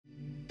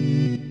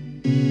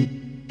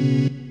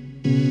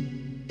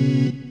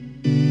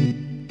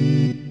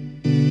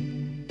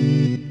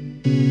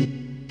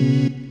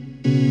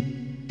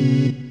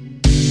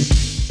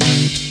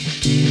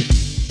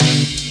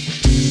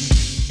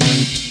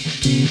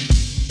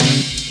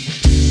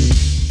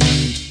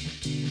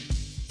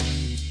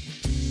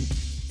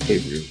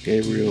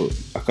Gabriel,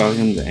 I call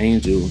him the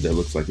angel that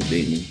looks like a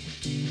demon.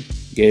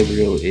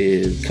 Gabriel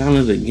is kind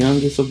of the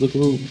youngest of the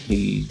group.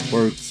 He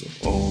works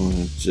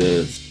on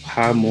just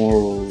high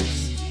morals,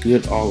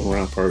 good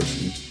all-around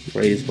person,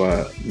 raised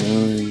by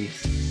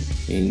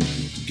nuns, and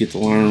you get to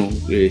learn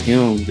with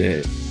him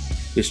that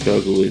his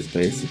struggle is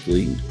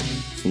basically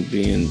from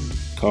being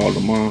called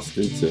a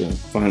monster to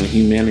finding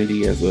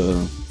humanity as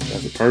a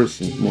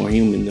person, more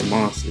human than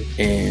monster.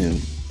 And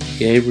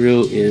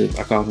Gabriel is,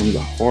 I call him the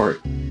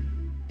heart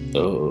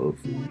of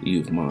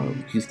Youth Mob.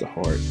 He's the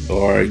heart,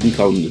 or you can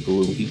call him the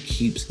glue. He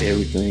keeps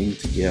everything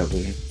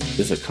together,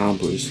 just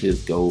accomplish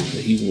his goals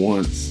that he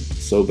wants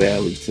so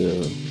badly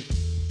to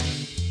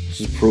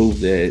just prove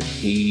that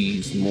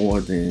he's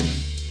more than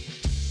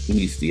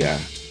meets the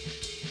eye.